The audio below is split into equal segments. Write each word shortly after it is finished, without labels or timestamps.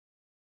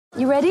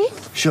You ready?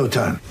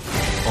 Showtime.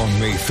 On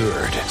May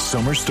 3rd,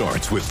 summer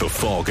starts with The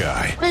Fall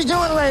Guy. Let's do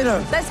it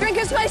later. Let's drink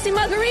a spicy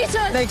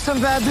margarita. Make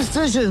some bad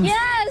decisions.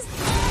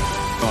 Yes!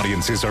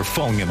 Audiences are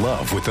falling in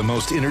love with the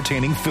most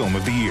entertaining film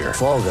of the year.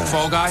 Fall Guy.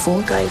 Fall Guy?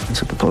 Fall Guy.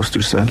 That's what the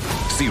poster said.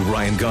 See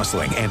Ryan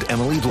Gosling and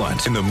Emily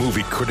Blunt in the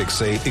movie critics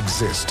say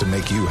exists to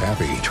make you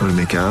happy. Trying to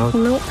make it out?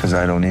 Nope. Because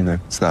I don't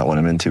either. It's not what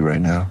I'm into right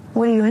now.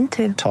 What are you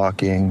into?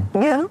 Talking.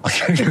 Yeah.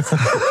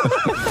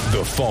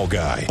 The Fall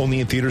Guy.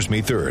 Only in theaters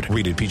May 3rd.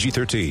 Rated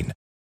PG-13.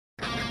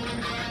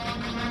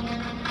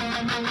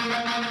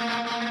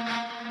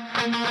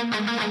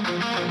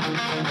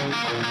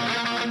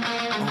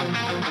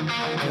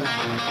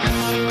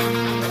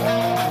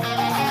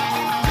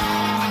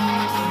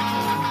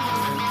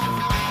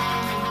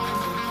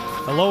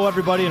 Hello,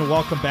 everybody, and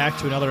welcome back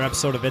to another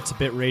episode of It's a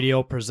Bit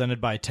Radio, presented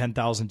by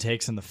 10,000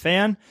 Takes and The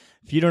Fan.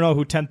 If you don't know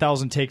who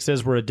 10,000 Takes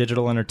is, we're a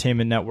digital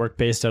entertainment network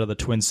based out of the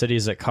Twin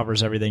Cities that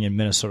covers everything in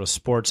Minnesota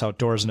sports,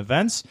 outdoors, and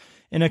events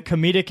in a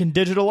comedic and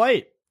digital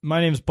light.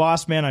 My name's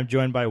Boss Man. I'm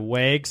joined by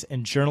Wags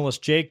and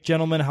journalist Jake.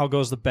 Gentlemen, how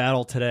goes the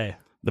battle today?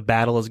 The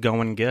battle is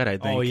going good, I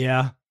think. Oh,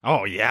 yeah?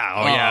 Oh,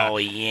 yeah. Oh,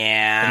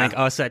 yeah. I think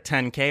us at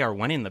 10K are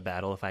winning the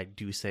battle, if I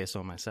do say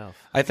so myself.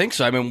 I think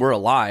so. I mean, we're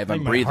alive. I I'm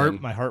think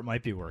breathing. my heart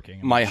might be working.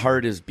 My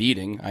heart is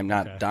beating. I'm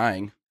not Okay.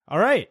 dying. All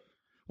right.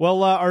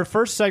 Well, our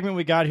first segment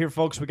we got here,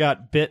 folks, we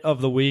got Bit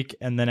of the Week,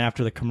 and then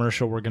after the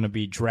commercial, we're going to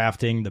be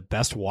drafting the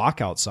best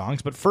walkout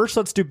songs. But first,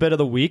 let's do Bit of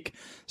the Week.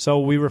 So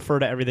we refer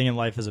to everything in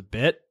life as a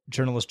bit.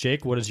 Journalist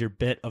Jake, what is your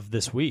bit of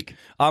this week?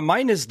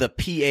 Mine is the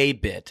PA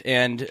bit,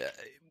 and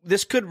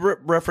this could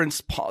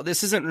reference Paul.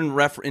 This isn't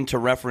into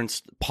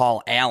reference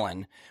Paul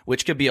Allen,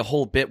 which could be a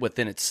whole bit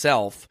within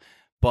itself.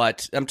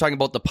 But I'm talking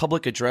about the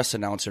public address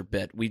announcer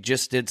bit. We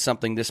just did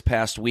something this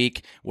past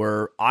week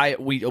where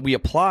we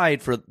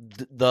applied for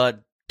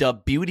the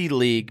Beauty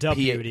League.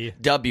 Beauty.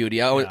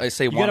 Beauty. I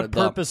say You got to one.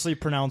 purposely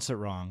pronounce it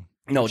wrong.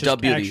 No, which is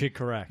Beauty. actually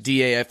correct.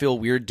 DA, I feel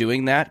weird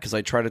doing that because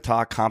I try to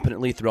talk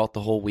competently throughout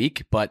the whole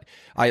week, but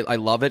I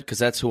love it because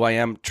that's who I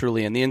am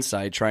truly on the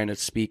inside, trying to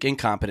speak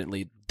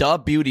incompetently. The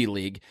Beauty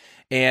League.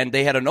 And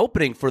they had an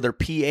opening for their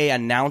PA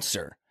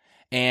announcer.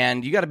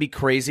 And you got to be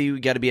crazy, you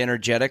got to be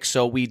energetic.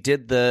 So we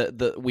did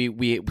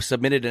we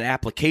submitted an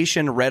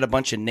application, read a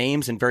bunch of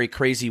names in very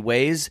crazy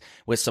ways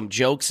with some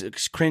jokes,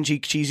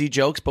 cringy, cheesy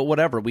jokes, but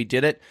whatever. We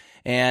did it,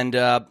 and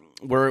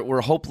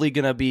we're hopefully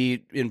going to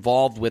be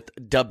involved with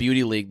the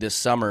Beauty League this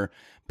summer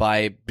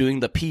by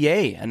doing the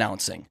PA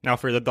announcing. Now,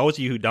 for those of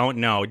you who don't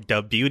know,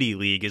 the Beauty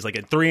League is like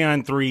a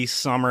 3-on-3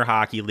 summer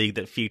hockey league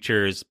that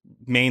features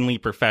mainly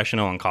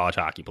professional and college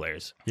hockey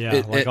players.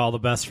 Yeah, all the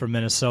best from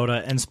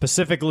Minnesota. And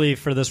specifically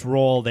for this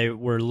role, they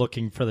were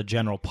looking for the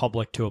general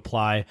public to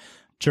apply.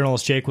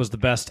 Journalist Jake was the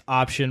best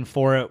option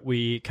for it.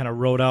 We kind of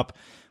wrote up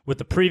with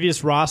the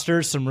previous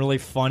rosters some really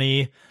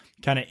funny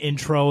kind of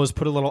intros,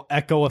 put a little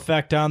echo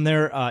effect on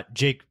there.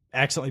 Jake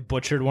accidentally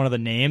butchered one of the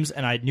names,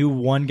 and I knew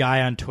one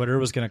guy on Twitter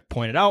was going to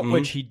point it out,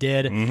 which he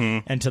did.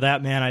 And to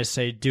that man, I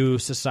say, do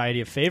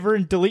society a favor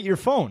and delete your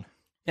phone.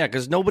 Yeah,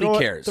 because nobody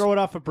cares. Throw it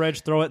off a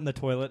bridge, throw it in the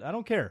toilet. I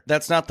don't care.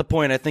 That's not the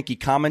point. I think he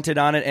commented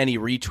on it and he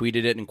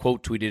retweeted it and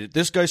quote tweeted it.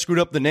 This guy screwed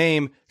up the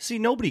name. See,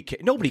 nobody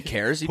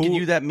cares. You can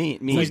do that. Me.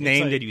 Whose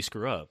name did you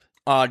screw up?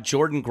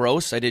 Jordan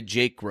Gross. I did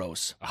Jake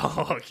Gross.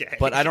 Oh, okay.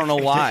 But I don't know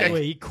why.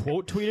 Wait, he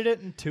quote tweeted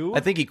it in two? I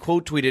think he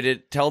quote tweeted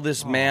it. Tell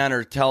this man,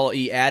 or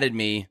he added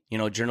me,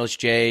 journalist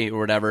Jay or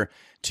whatever,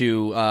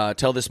 to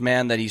tell this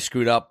man that he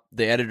screwed up.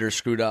 The editor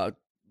screwed up.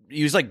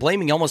 He was like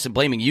blaming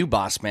you,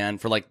 boss man,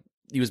 for like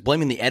he was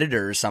blaming the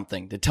editor or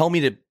something to tell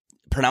me to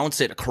pronounce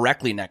it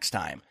correctly next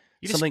time.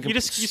 You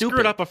stupid.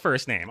 screwed up a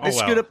first name. Oh, I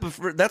screwed up.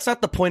 That's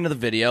not the point of the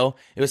video.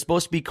 It was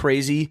supposed to be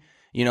crazy.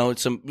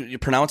 Some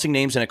pronouncing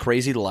names in a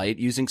crazy light,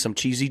 using some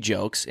cheesy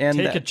jokes, and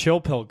take a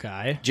chill pill,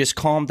 guy. Just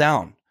calm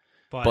down.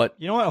 But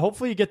you know what?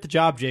 Hopefully you get the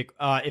job, Jake.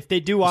 If they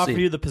do offer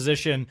you the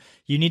position,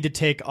 you need to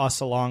take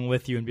us along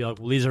with you and be like,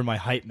 well, these are my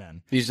hype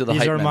men. These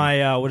are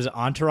my, what is it,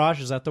 entourage?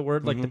 Is that the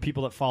word? Like the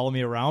people that follow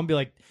me around? Be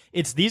like,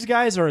 it's these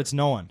guys or it's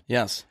no one.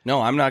 Yes.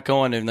 No, I'm not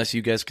going unless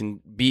you guys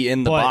can be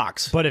in the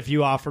box. But if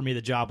you offer me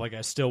the job, like I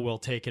still will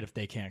take it if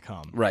they can't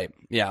come. Right.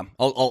 Yeah.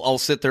 I'll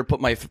sit there, put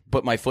my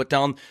foot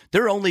down.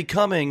 They're only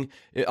coming.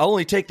 I'll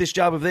only take this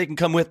job if they can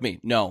come with me.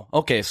 No.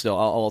 Okay. Still,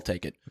 I'll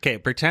take it. Okay.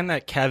 Pretend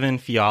that Kevin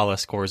Fiala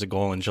scores a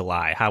goal in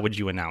July. How would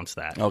you announce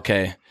that?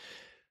 Okay.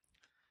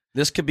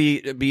 This could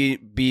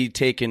be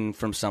taken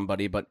from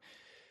somebody, but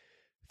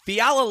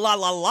Fiala la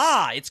la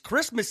la. It's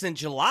Christmas in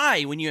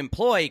July when you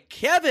employ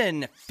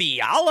Kevin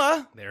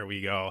Fiala. There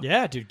we go.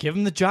 Yeah, dude, give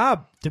him the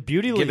job. The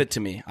Beauty League. Give it to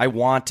me. I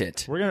want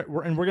it. We're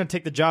gonna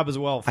take the job as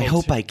well, folks. I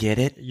hope I get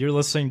it. You're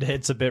listening to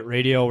It's a Bit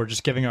Radio. We're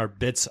just giving our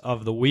bits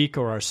of the week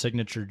or our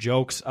signature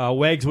jokes.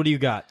 Wags, what do you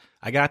got?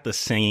 I got the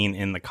singing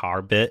in the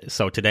car bit.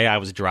 So today I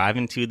was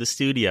driving to the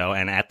studio,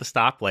 and at the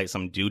stoplight,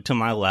 some dude to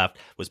my left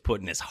was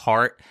putting his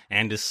heart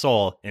and his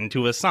soul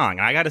into a song.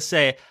 And I got to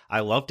say, I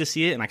love to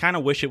see it, and I kind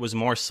of wish it was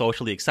more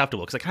socially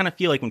acceptable, because I kind of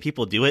feel like when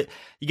people do it,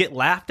 you get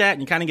laughed at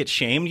and you kind of get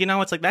shamed. You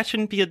know, it's like that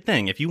shouldn't be a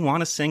thing. If you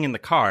want to sing in the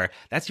car,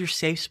 that's your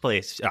safe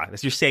place.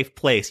 That's your safe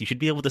place. You should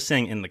be able to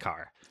sing in the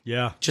car.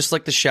 Yeah. Just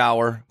like the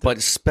shower, but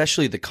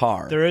especially the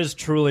car. There is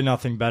truly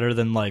nothing better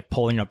than like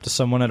pulling up to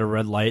someone at a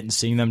red light and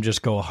seeing them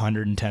just go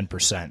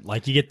 110%.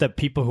 Like you get the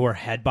people who are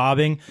head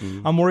bobbing.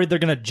 I'm worried they're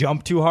going to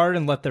jump too hard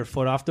and let their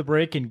foot off the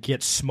brake and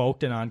get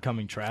smoked in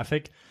oncoming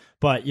traffic.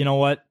 But you know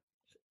what?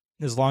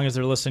 As long as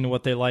they're listening to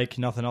what they like,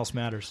 nothing else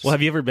matters. Well,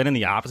 have you ever been in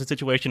the opposite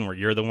situation where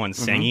you're the one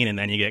singing and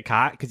then you get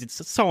caught? Because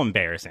it's so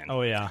embarrassing.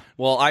 Oh, yeah.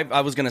 Well,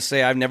 I was going to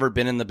say I've never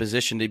been in the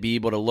position to be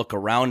able to look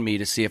around me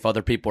to see if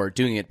other people are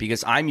doing it,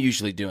 because I'm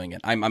usually doing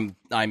it.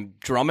 I'm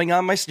drumming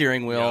on my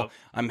steering wheel. Yep.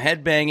 I'm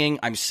headbanging.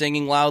 I'm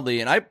singing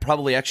loudly, and I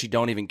probably actually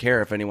don't even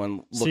care if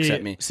anyone looks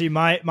at me. See,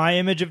 my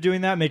image of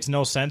doing that makes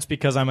no sense,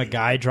 because I'm a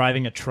guy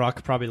driving a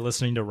truck, probably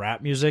listening to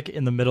rap music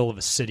in the middle of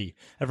a city.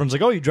 Everyone's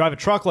like, "Oh, you drive a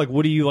truck? Like,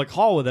 what do you like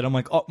haul with it?" I'm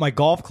like, "Oh, my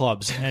golf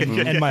clubs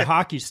and my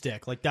hockey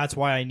stick. Like, that's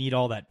why I need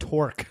all that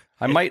torque."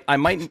 I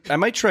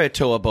might try a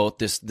tow boat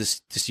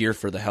this year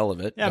for the hell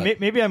of it. Yeah, but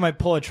maybe I might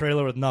pull a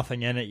trailer with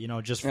nothing in it, you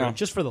know, just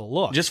for the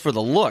look. just for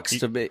the looks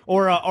to be.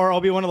 Or I'll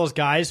be one of those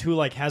guys who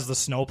like has the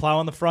snowplow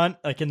on the front,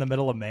 like in the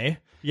middle of May.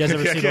 You guys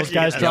ever see those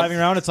guys driving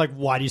around? It's like,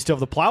 why do you still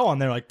have the plow on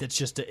there? Like,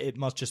 it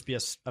must just be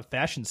a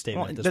fashion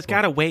statement. Well, at this that's point.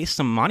 got to waste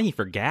some money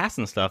for gas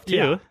and stuff, too.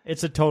 Yeah,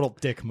 it's a total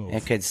dick move.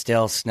 It could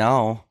still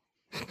snow.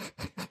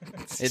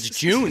 It's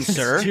June,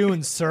 sir. It's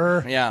June,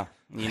 sir. Yeah,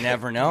 you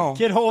never know.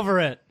 Get over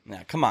it.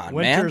 Yeah, come on,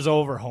 Winter's man.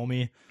 over,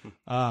 homie.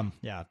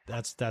 Yeah,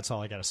 that's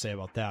all I got to say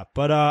about that.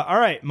 But all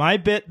right, my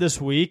bit this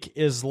week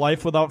is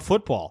life without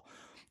football.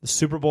 The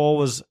Super Bowl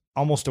was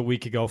almost a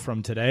week ago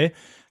from today,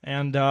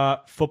 and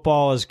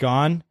football is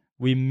gone.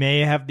 We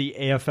may have the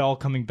AFL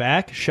coming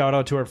back. Shout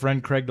out to our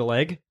friend Craig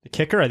DeLeg, the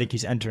kicker. I think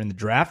he's entering the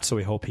draft, so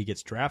we hope he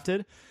gets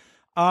drafted.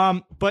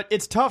 But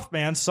it's tough,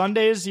 man.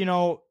 Sundays, you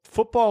know,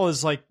 football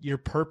is like your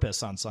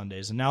purpose on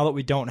Sundays. And now that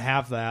we don't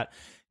have that,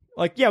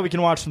 like, yeah, we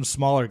can watch some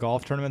smaller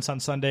golf tournaments on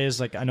Sundays.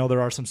 Like, I know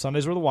there are some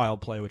Sundays where the Wild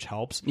play, which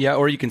helps. Yeah,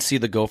 or you can see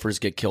the Gophers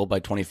get killed by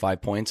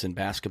 25 points in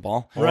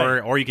basketball.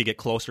 Or you could get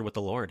closer with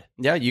the Lord.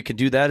 Yeah, you could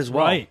do that as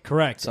well. Right,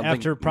 correct. Something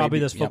After probably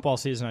maybe- this football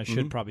season, I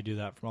should probably do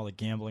that from all the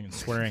gambling and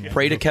swearing.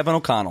 Pray to Kevin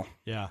O'Connell.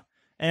 Yeah.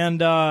 And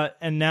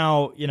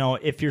now, you know,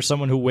 if you're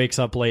someone who wakes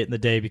up late in the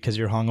day because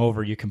you're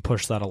hungover, you can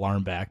push that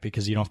alarm back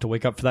because you don't have to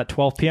wake up for that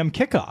 12 p.m.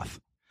 kickoff.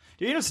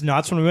 Dude, you know, it's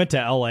nuts when we went to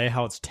L.A.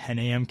 how it's 10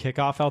 a.m.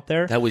 kickoff out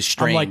there. That was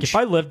strange. I'm like, if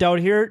I lived out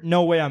here,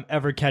 no way I'm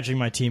ever catching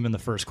my team in the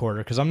first quarter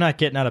because I'm not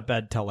getting out of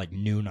bed till like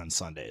noon on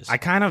Sundays. I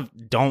kind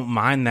of don't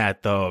mind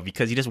that, though,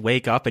 because you just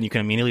wake up and you can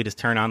immediately just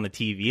turn on the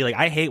TV. Like,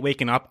 I hate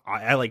waking up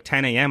at like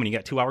 10 a.m. and you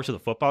got 2 hours to the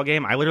football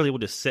game. I literally will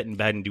just sit in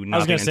bed and do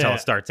nothing until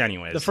it starts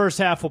anyways. The first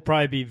half will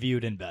probably be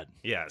viewed in bed.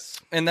 Yes.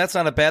 And that's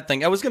not a bad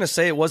thing. I was going to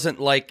say it wasn't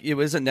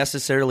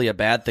necessarily a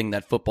bad thing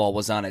that football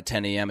was on at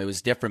 10 a.m. It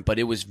was different, but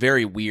it was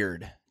very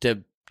weird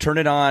to turn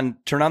on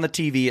the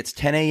TV. It's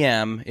 10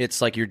 a.m.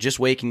 It's like you're just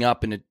waking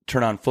up and to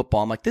turn on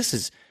football. I'm like,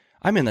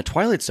 I'm in the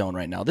Twilight Zone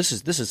right now. This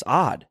is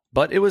odd,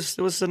 but it was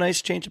a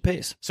nice change of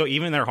pace. So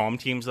even their home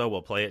teams, though,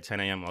 will play at 10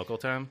 a.m. local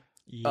time?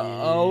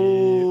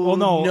 Oh, well,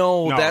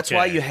 no. That's okay.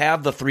 why you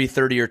have the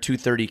 3:30 or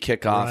 2:30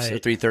 kickoffs Right.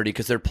 at 3:30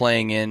 because they're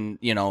playing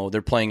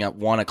they're playing at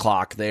 1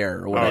 o'clock there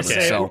or whatever.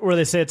 Okay. So Where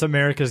they say it's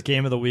America's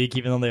game of the week,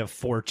 even though they have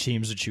 4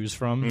 teams to choose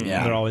from.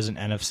 Yeah. They're always an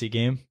NFC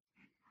game.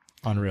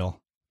 Unreal.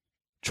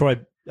 Troy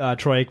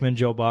Aikman,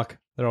 Joe Buck.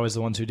 They're always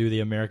the ones who do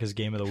the America's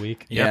game of the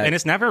week. Yeah. And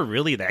it's never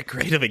really that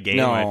great of a game,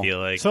 No. I feel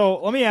like.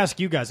 So let me ask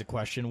you guys a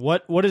question.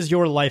 What does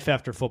your life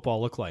after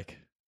football look like?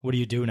 What do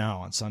you do now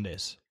on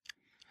Sundays?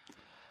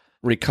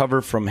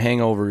 recover from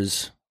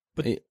hangovers,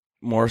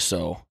 more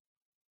so.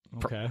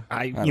 Okay.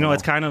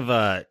 It's kind of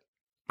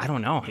I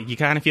don't know. You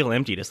kind of feel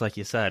empty, just like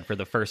you said, for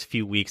the first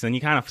few weeks. Then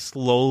you kind of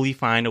slowly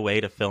find a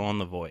way to fill in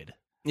the void.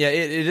 Yeah,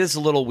 it is a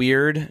little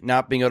weird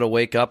not being able to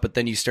wake up, but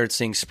then you start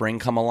seeing spring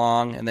come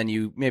along, and then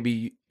you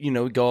maybe,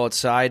 go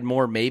outside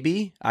more,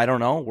 maybe. I don't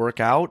know.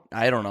 Work out.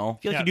 I don't know.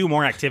 I feel like you do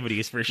more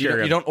activities for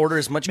sure. You don't order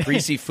as much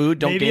greasy food,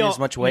 don't gain as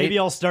much weight. Maybe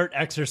I'll start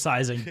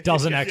exercising.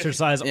 Doesn't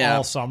exercise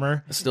all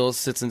summer. Still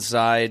sits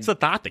inside. It's a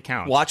thought that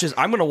counts.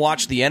 I'm going to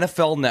watch the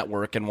NFL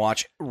Network and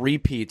watch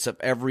repeats of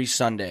every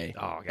Sunday. Oh,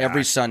 God.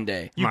 Every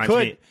Sunday.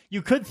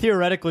 You could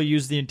theoretically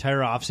use the entire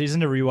offseason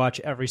to rewatch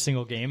every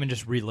single game and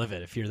just relive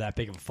it if you're that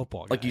big of a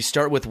football guy. Like you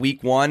start with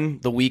week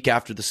 1, the week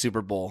after the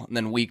Super Bowl, and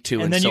then week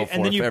 2 and then so you, forth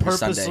and then you every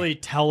purposely Sunday.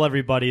 tell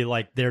everybody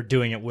like they're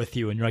doing it with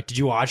you, and you're like, "Did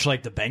you watch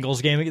like the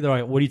Bengals game?" They're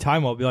like, "What are you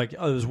talking about?" Be like,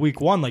 "Oh, it was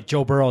week 1. Like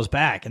Joe Burrow's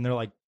back," and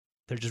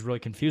they're just really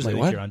confused. Wait, They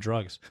what? think you're on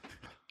drugs.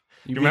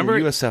 You remember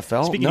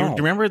USFL? Speaking, No.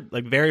 do you remember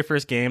like very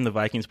first game the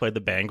Vikings played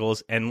the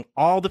Bengals, and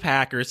all the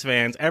Packers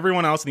fans,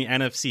 everyone else in the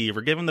NFC,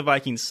 were giving the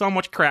Vikings so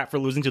much crap for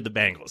losing to the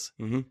Bengals.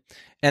 Mm-hmm.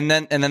 And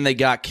then they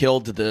got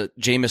killed to the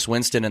Jameis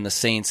Winston and the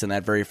Saints in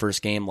that very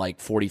first game, like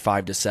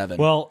 45-7.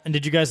 Well, and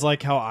did you guys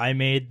like how I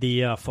made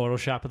the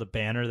Photoshop of the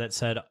banner that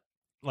said,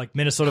 like,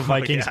 Minnesota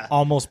Vikings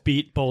almost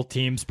beat both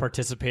teams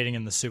participating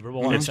in the Super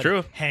Bowl? It's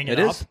true. Hang it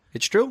up. is.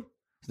 It's true.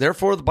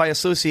 Therefore, by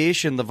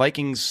association, the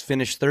Vikings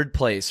finished third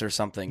place or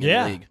something in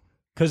the league.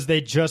 Because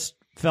they just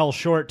fell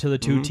short to the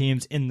two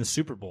teams in the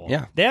Super Bowl.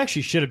 Yeah. They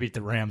actually should have beat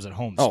the Rams at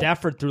home. Oh.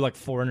 Stafford threw like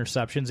 4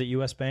 interceptions at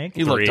US Bank.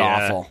 He looked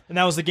awful. And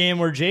that was the game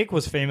where Jake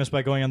was famous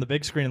by going on the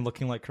big screen and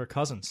looking like Kirk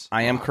Cousins.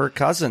 I am Kirk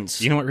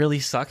Cousins. You know what really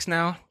sucks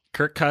now?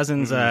 Kirk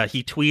Cousins,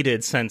 he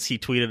tweeted since he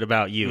tweeted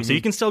about you. So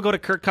you can still go to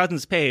Kirk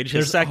Cousins' page.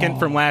 His second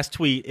from last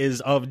tweet is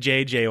of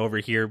JJ over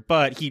here,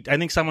 but I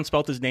think someone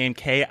spelled his name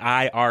Kirt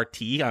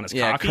on his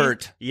copy.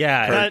 Kurt.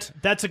 Yeah, Kurt.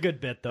 That's a good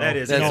bit, though.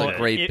 That's a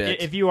great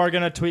bit. If you are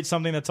going to tweet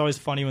something, that's always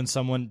funny when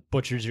someone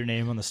butchers your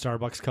name on the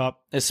Starbucks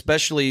cup.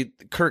 Especially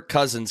Kirk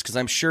Cousins, because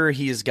I'm sure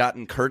he has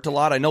gotten Kurt a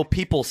lot. I know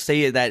people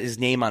say that his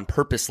name on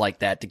purpose like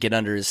that to get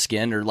under his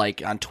skin, or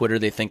like on Twitter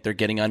they think they're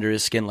getting under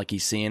his skin like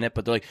he's seeing it,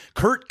 but they're like,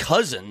 Kirk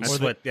Cousins?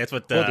 That's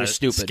what they're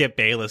stupid. Skip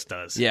Bayless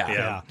does.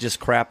 Yeah,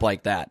 just crap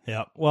like that.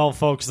 Yeah. Well,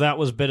 folks, that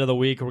was Bit of the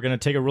Week. We're going to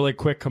take a really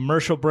quick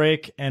commercial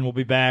break, and we'll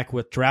be back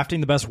with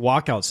drafting the best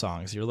walkout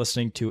songs. You're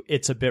listening to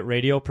It's a Bit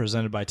Radio,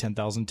 presented by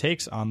 10,000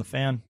 Takes on The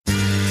Fan.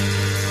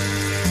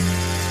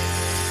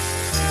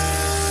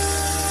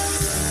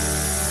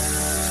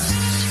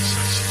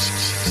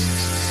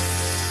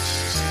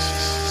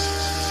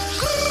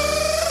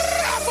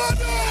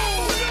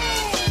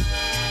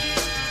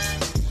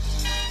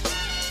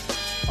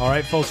 All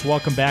right, folks,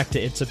 welcome back to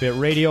It's a Bit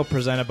Radio,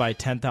 presented by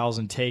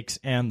 10,000 Takes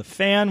and The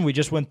Fan. We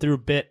just went through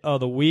Bit of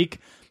the Week,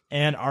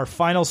 and our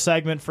final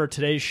segment for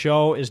today's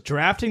show is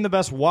drafting the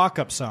best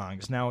walk-up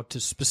songs. Now, to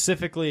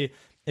specifically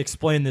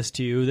explain this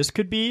to you, this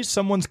could be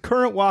someone's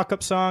current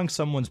walk-up song,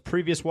 someone's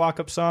previous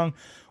walk-up song,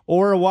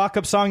 or a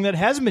walk-up song that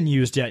hasn't been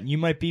used yet, and you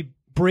might be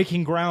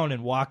breaking ground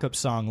in walk-up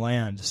song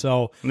land.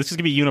 So and this is going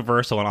to be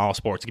universal in all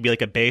sports. It could be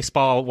like a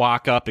baseball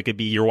walk-up. It could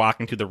be you're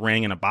walking to the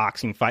ring in a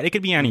boxing fight. It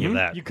could be any of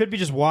that. you could be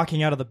just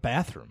walking out of the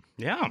bathroom.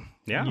 Yeah.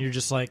 And you're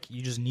just like,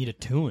 you just need a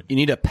tune. You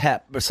need a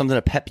pep or something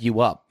to pep you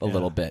up a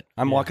little bit.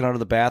 I'm walking out of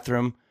the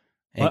bathroom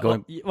and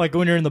going... Like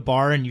when you're in the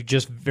bar and you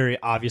just very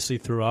obviously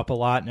threw up a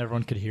lot and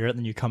everyone could hear it, and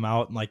then you come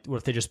out and like, what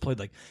if they just played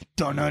like,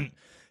 dun-dun,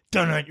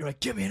 dun-dun, you're like,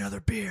 give me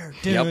another beer.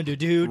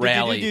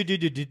 Rally.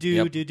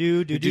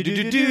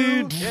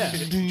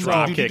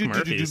 Dropkick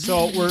Murphys.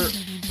 So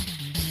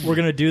we're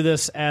gonna do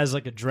this as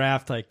like a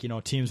draft, like, you know,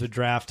 teams would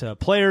draft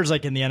players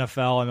like in the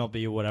NFL,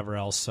 MLB, whatever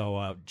else.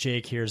 So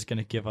Jake here is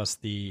gonna give us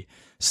the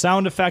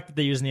sound effect that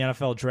they use in the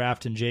NFL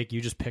draft, and Jake, you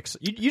just pick.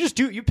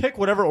 You pick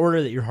whatever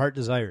order that your heart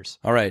desires.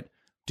 All right.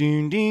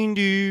 Doon, doon,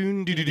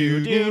 doon, doon,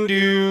 doon, doon,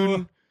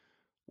 doon.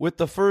 With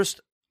the first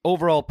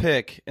overall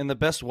pick in the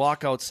best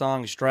walkout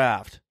songs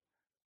draft,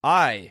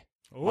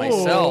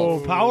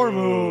 myself, power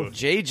move.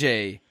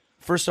 JJ,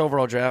 first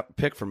overall draft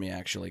pick for me,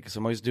 actually, because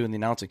I'm always doing the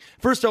announcing.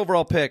 First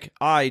overall pick,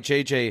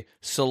 JJ,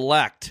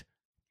 select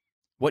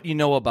What You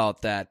Know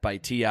About That by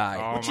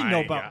T.I. What you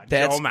know about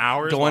That's Joe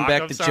Mauer's going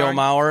back walk-up to song? Joe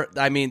Mauer.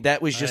 I mean,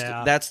 that was just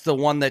that's the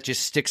one that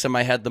just sticks in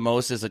my head the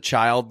most as a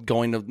child,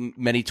 going to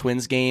many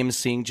Twins games,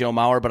 seeing Joe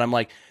Mauer. But I'm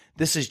like,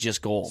 this is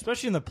just gold.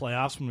 Especially in the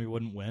playoffs when we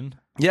wouldn't win.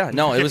 Yeah,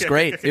 no, it was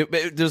great.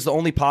 It was the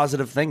only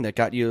positive thing that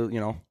got you,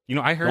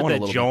 I heard going a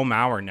that little Joe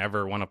Mauer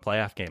never won a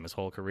playoff game his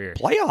whole career.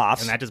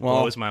 playoffs. And that just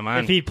blows my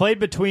mind. If he played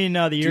between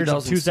the years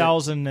of 2006.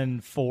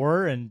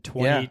 2004 and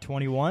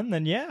 2021,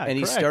 then yeah, And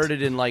he correct.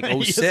 started in like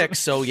 06,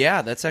 so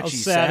yeah, that's How actually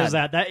sad is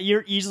that? That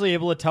you're easily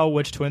able to tell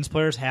which Twins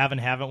players have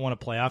and haven't won a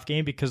playoff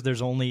game because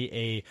there's only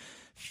a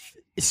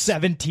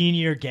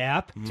 17-year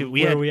gap Dude,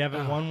 where we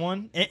haven't won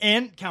one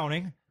and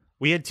counting.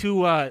 We had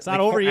two not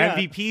over yet.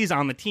 MVPs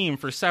on the team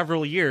for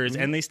several years,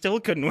 and they still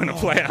couldn't win a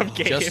playoff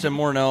game. Justin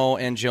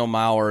Morneau and Joe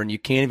Mauer, and you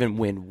can't even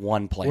win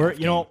one playoff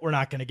game. We're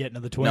not going to get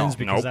into the Twins No.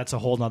 because Nope. that's a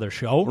whole nother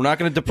show. We're not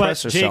going to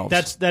depress But Jake,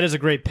 ourselves. that is a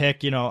great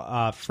pick.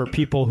 For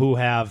people who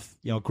have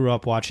grew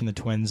up watching the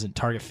Twins and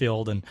Target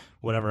Field and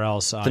whatever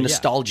else. the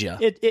nostalgia.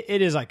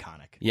 It is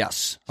iconic.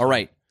 Yes. All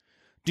right.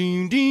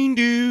 Doon, doon,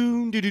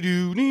 doon, doon,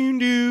 doon, doon,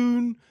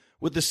 doon.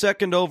 With the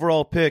second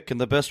overall pick in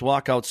the best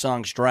walkout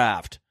songs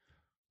draft,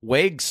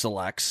 Wag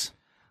selects.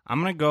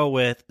 I'm going to go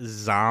with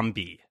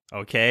Zombie,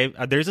 okay?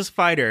 There's this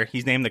fighter.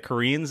 He's named the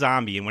Korean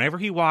Zombie, and whenever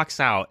he walks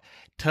out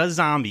to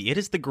Zombie, it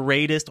is the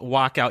greatest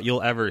walkout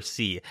you'll ever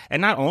see.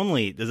 And not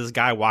only does this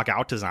guy walk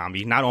out to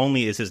Zombie, not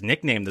only is his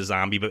nickname the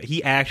Zombie, but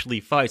he actually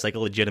fights like a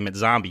legitimate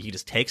zombie. He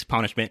just takes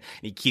punishment,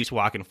 and he keeps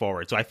walking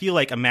forward. So I feel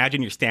like,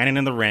 imagine you're standing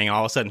in the ring,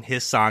 all of a sudden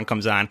his song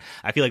comes on.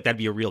 I feel like that'd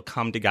be a real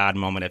come-to-God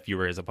moment if you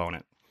were his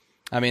opponent.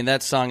 I mean,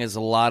 that song is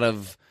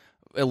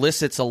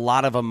elicits a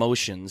lot of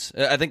emotions.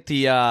 I think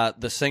the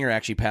singer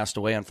actually passed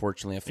away,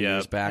 unfortunately, a few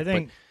years back. I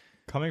think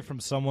Coming from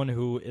someone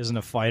who isn't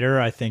a fighter,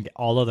 I think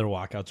all other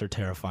walkouts are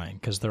terrifying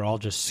because they're all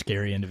just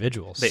scary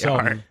individuals. They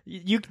are.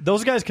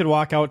 Those guys could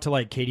walk out to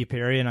like Katy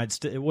Perry, and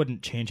it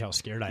wouldn't change how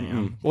scared I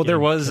am. Well, there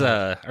was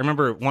I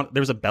remember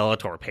there was a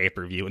Bellator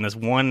pay-per-view, and this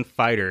one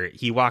fighter,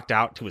 he walked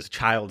out to his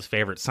child's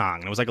favorite song,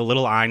 and it was like a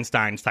little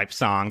Einstein type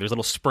song. There's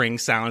little spring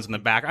sounds in the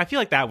back. I feel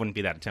like that wouldn't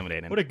be that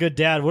intimidating. What a good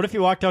dad. What if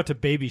you walked out to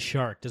Baby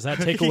Shark? Does that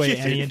take away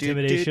any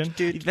intimidation?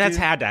 That's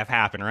had to have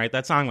happened, right?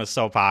 That song was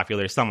so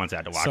popular, someone's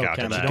had to walk So out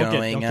to catchy. that.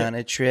 Going on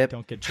a trip.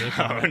 Don't get Jake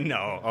Oh on it.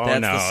 no! Oh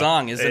That's no! the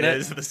song, isn't it? It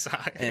is the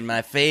song. And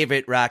my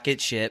favorite rocket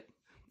ship.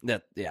 No,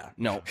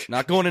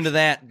 not going into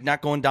that.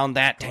 Not going down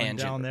that Going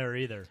tangent. down there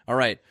either. All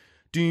right.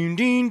 Doon,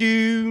 doon,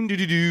 doon,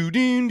 doon, doon,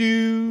 doon,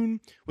 doon.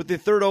 With the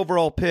third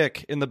overall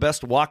pick in the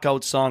best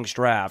walkout songs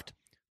draft,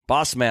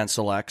 Bossman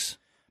selects.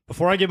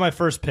 Before I give my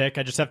first pick,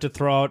 I just have to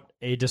throw out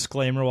a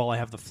disclaimer while I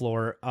have the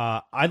floor.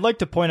 I'd like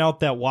to point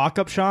out that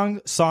walk-up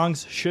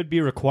songs should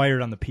be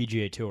required on the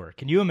PGA Tour.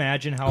 Can you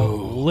imagine how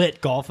lit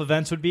golf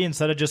events would be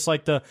instead of just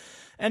like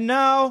and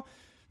now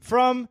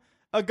from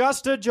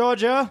Augusta,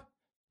 Georgia,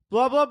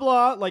 blah, blah,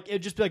 blah. Like,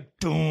 it'd just be like,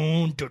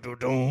 doon, doon, doon,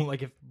 doon,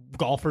 like if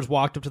golfers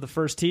walked up to the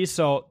first tee.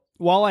 So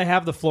while I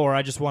have the floor,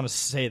 I just want to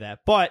say that.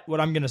 But what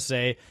I'm going to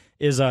say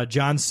is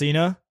John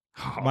Cena,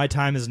 My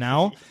Time Is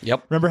Now.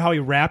 Yep. Remember how he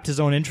rapped his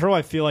own intro?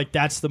 I feel like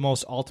that's the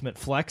most ultimate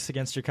flex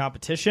against your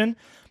competition.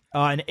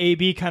 And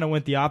AB kind of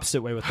went the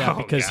opposite way with that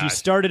because he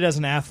started as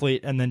an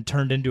athlete and then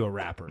turned into a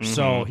rapper. Mm-hmm.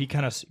 So he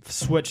kind of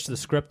switched the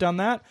script on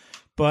that.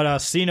 But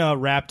Cena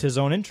rapped his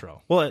own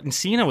intro. Well, and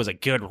Cena was a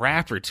good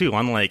rapper too,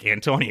 unlike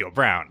Antonio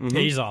Brown. Mm-hmm.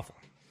 Yeah, he's awful.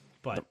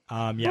 But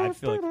I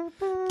feel like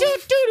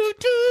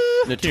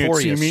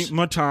Notorious. Can't see me,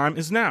 my time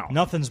is now.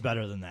 nothing's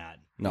better than that.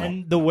 No.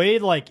 And the way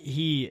like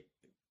he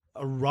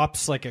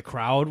erupts like a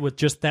crowd with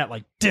just that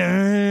like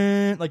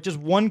dun, like just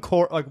one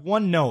chord, like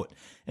one note,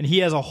 and he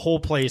has a whole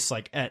place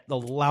like at the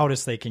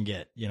loudest they can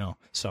get,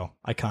 So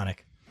iconic.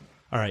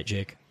 All right,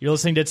 Jake, you're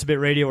listening to It's a Bit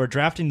Radio. We're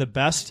drafting the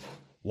best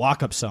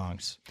walk-up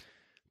songs.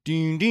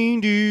 Doon,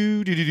 doon,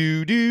 doo, doo,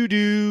 doo, doo,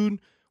 doo.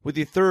 With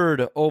the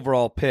third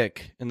overall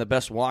pick in the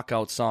best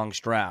walkout songs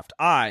draft,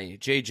 I,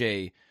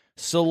 JJ,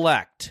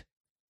 select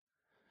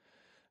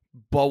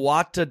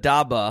Bawata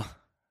Daba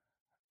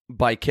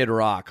by Kid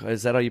Rock.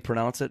 Is that how you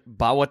pronounce it?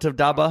 Bawata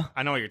Daba?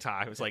 I know what you're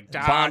talking. It was like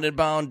Bonded,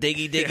 bound,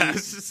 diggy, diggy.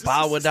 Yes.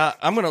 Bawada.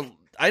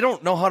 I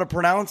don't know how to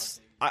pronounce.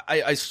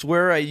 I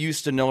swear I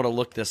used to know to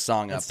look this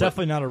song up. It's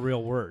definitely not a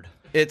real word.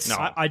 It's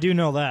No. I do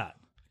know that.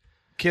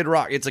 Kid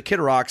Rock. It's a Kid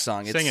Rock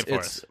song. Sing it for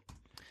us.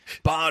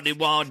 Body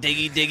wall,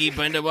 diggy, diggy,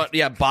 benda what?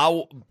 Yeah,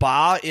 ba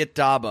it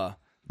daba.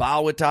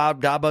 Ba it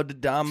dab,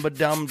 daba dum, ba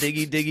dum,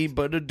 diggy, diggy,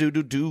 ba do do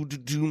do do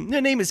do. The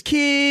name is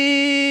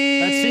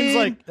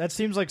Kid. That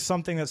seems like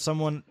something that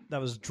someone that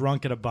was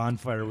drunk at a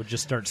bonfire would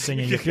just start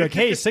singing. If you're like,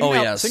 hey,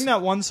 sing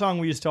that one song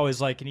we used to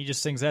always like, and he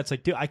just sings that. It's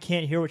like, dude, I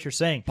can't hear what you're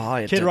saying.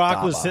 Kid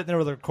Rock was sitting there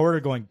with a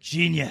recorder going,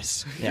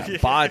 genius. Yeah,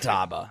 ba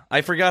daba.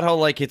 I forgot how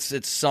like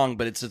it's sung,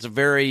 but it's a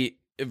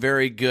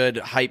very good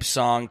hype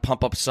song,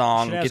 pump up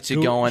song, gets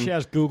you going. She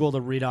has Google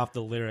to read off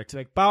the lyrics.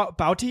 Like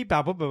Bouty,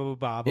 Baba, Baba,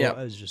 Baba. Yeah.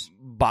 It's just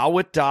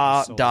Bawit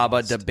da So daba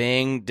lost. da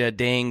bang da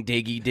dang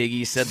diggy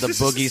diggy said the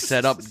boogie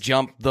set up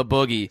jump the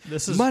boogie.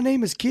 My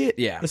name is Kid.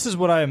 Yeah. this is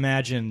what I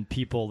imagine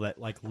people that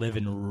like live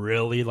in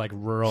really like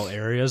rural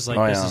areas. Like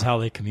Oh, this yeah. is how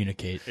they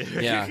communicate.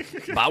 Yeah.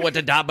 Bawit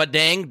da daba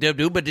dang da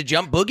do but da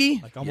jump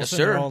boogie. Like Yes, almost in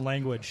their sir. own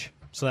language.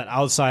 So that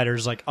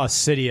outsiders like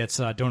us idiots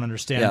don't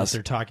understand Yes. that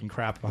they're talking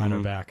crap behind our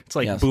back. It's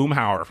like Yes.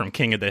 Boomhauer from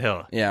King of the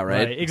Hill. Yeah,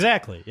 right.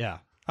 Exactly. Yeah.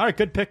 All right.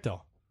 Good pick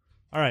though.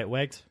 All right,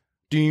 Wags.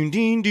 Doon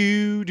deen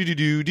doo doo doo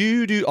doo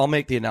doo doo. I'll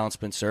make the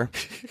announcement, sir.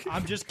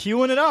 I'm just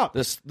queuing it up.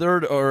 This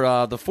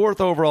the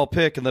fourth overall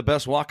pick in the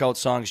best walkout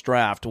songs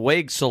draft,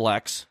 Wade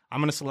selects.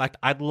 I'm going to select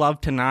I'd Love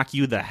to Knock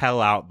You the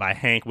Hell Out by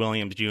Hank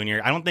Williams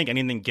Jr. I don't think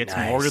anything gets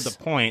more to the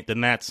point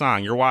than that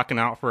song. You're walking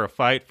out for a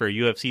fight, for a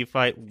UFC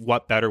fight.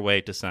 What better way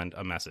to send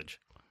a message?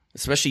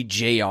 Especially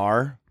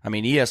JR. I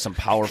mean, he has some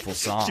powerful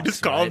songs. You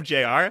just call him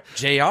JR?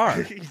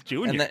 JR. He's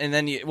Junior. And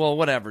then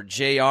whatever.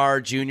 JR,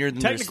 Junior,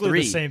 then there's Technically three.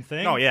 the same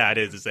thing. Oh, yeah, it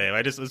is the same.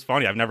 It's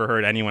funny. I've never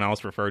heard anyone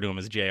else refer to him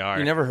as JR.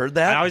 You never heard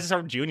that? I always just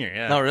heard Junior,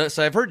 yeah. No, really?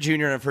 So I've heard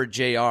Junior and I've heard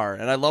JR,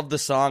 and I love the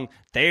song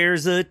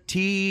 "There's a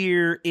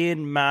Tear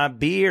in My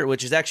Beer,"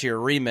 which is actually a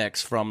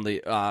remix from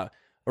the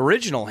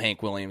original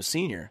Hank Williams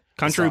Sr.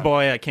 Country song.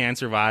 Boy I Can't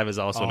Survive is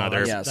also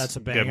another yes. That's a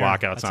good banger.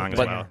 walkout That's a song as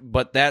banger. well.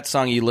 But that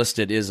song you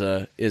listed is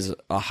a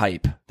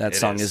hype. That It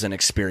song is. is an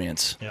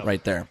experience Yep.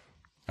 right there.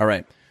 All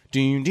right.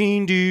 Doon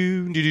deen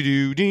doon doo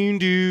doo doo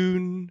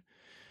doon.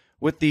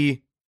 With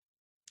the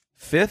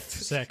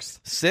sixth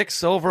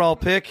Sixth. overall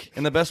pick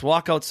in the best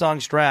walkout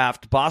songs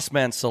draft,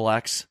 Bossman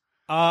selects.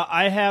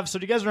 I have. So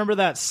do you guys remember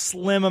that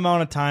slim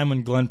amount of time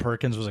when Glenn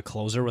Perkins was a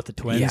closer with the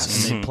Twins?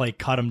 Yes. And they played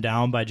 "Cut 'Em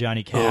Down" by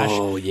Johnny Cash.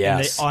 Oh,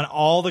 yes. And on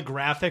all the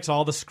graphics,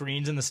 all the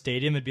screens in the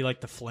stadium, it'd be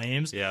like the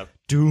Flames. Yep.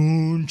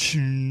 Doon,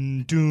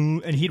 chun,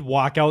 doon, and he'd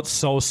walk out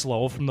so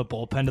slow from the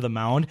bullpen to the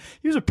mound.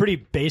 He was a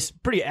pretty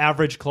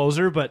average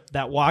closer, but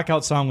that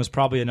walkout song was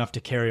probably enough to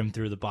carry him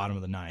through the bottom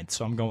of the ninth.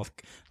 So I'm going with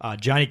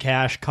Johnny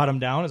Cash, "Cut 'Em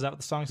Down." Is that what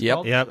the song's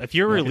called? Yep. If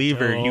you're a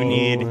reliever, you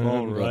need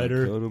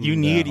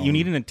you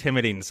need an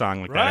intimidating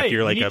song like that. Right. If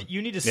you're like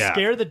you need to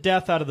scare the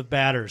death out of the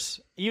batters.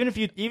 Even if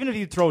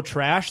you throw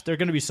trash, they're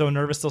going to be so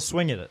nervous they'll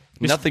swing at it.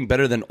 Nothing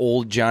better than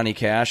old Johnny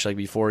Cash, like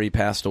before he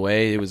passed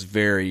away. It was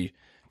very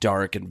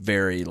dark and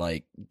very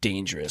like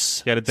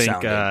dangerous. You got to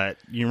think. sounding.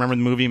 You remember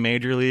the movie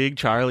Major League?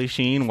 Charlie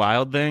Sheen,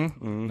 Wild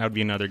Thing. That would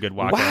be another good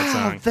walkout Wild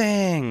song.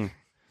 Thing.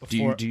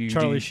 Before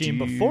Charlie Sheen,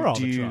 before all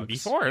the drugs.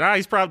 Before, no,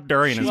 he's probably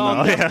during as Well,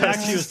 well. Yeah.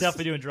 actually, he was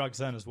definitely doing drugs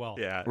then as well.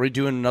 Yeah. Are we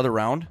doing another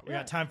round? We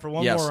got time for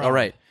one Yes. more round. All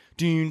right.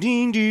 Doon,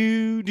 deen,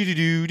 doo, doo, doo,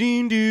 doo,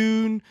 deen,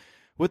 doon.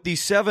 With the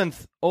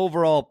 7th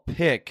overall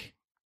pick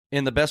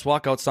in the best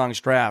walkout songs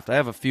draft, I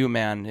have a few,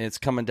 man. It's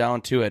coming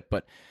down to it,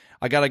 but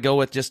I got to go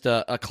with just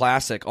a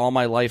classic. All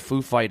My Life,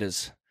 Foo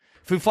Fighters.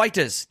 Foo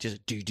Fighters.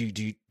 Just do, do,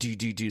 do, do,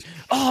 do, do.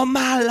 All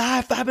my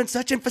life, I've been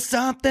searching for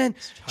something.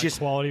 Just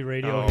Quality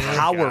radio. Oh, here.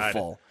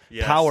 powerful.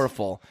 Yes.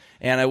 Powerful.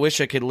 And I wish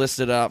I could list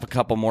it up a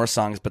couple more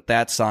songs, but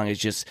that song is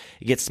just,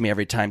 it gets to me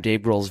every time.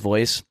 Dave Grohl's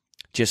voice,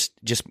 just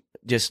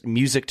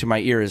music to my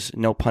ears,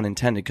 no pun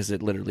intended, because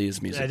it literally is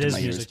music It to is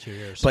my music ears. to your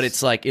ears. But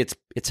it's like, it's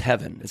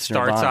heaven. It's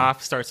Starts Nirvana.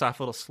 off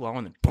a little slow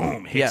and then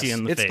boom, hits Yes, you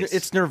in the face.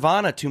 it's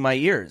Nirvana to my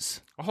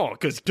ears. Oh,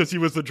 because he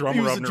was the drummer He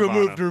was of the Nirvana.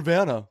 drummer of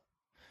Nirvana.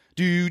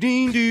 Do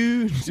ding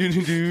do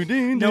do do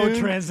do. no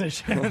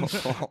transition.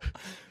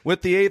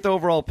 With the 8th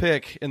overall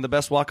pick in the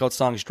best walkout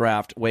songs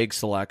draft, Wade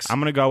selects. I'm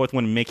gonna go with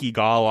when Mickey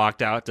Gall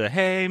walked out to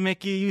 "Hey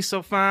Mickey, you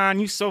so fine,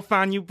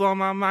 you blow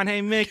my mind,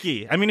 hey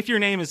Mickey." I mean, if your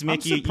name is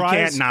Mickey, you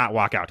can't not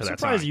walk out to that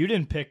Surprised song. you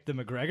didn't pick the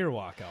McGregor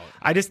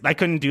walkout. I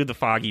couldn't do the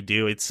Foggy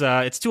Dew. It's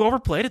too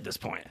overplayed at this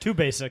point. Too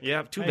basic.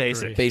 Yeah, too I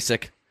basic. agree.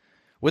 Basic.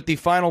 With the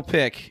final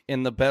pick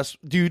in the best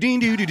do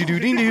ding do do do do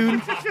ding do.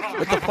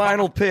 With the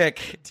final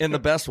pick in the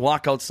best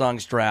walkout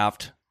songs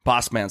draft,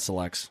 Bossman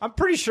selects. I'm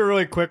pretty sure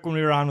really quick when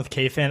we were on with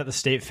K-Fan at the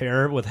State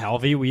Fair with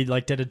Halvey, we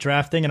like did a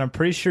draft thing, and I'm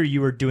pretty sure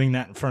you were doing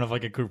that in front of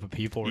like a group of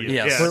people. Where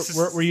Yes.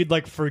 where you'd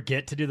like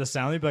forget to do the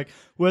sound. You'd be like,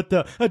 what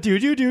the do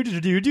do do do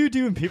do do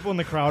do, and people in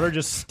the crowd are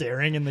just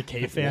staring in the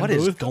K-Fan What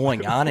booth. is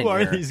going on in Who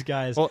here? are these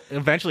guys? Well,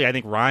 eventually, I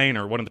think Ryan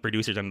or one of the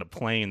producers ended up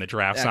playing the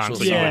draft song, so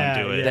Actually, you yeah,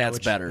 wouldn't do it. yeah, That's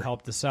which better.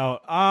 Helped us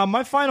out.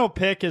 My final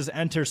pick is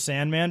Enter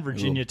Sandman,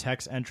 Virginia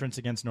Tech's entrance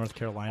against North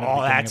Carolina.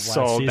 Oh, at the beginning that's of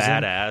last so season.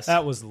 badass.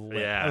 That was lit.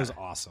 Yeah. That was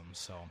awesome.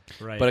 So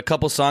right. But a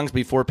couple songs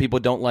before people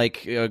don't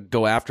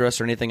go after us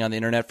or anything on the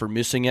internet for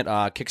missing it.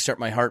 Kickstart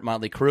My Heart,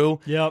 Motley Crue.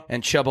 Yep.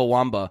 And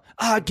Chubbawamba.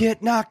 I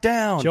get knocked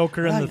down.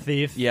 Joker and the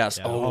Thief. Yes.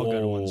 Yeah, all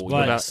good ones. Oh,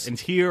 But yes. And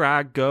here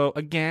I go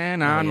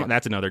again. On yeah.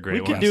 That's another great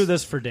we one. could do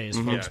this for days,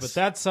 folks. Yes.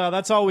 But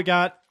that's all we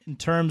got in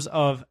terms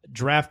of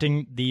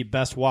drafting the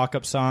best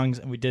walk-up songs,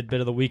 and we did bit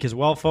of the week as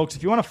well, folks.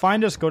 If you want to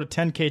find us, go to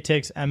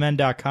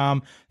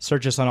 10ktakesmn.com.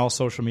 Search us on all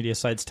social media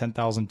sites,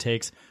 10,000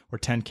 Takes or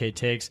 10K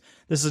Takes.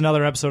 This is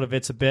another episode of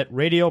It's a Bit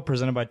Radio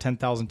presented by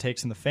 10,000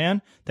 Takes and the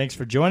Fan. Thanks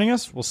for joining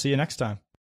us. We'll see you next time.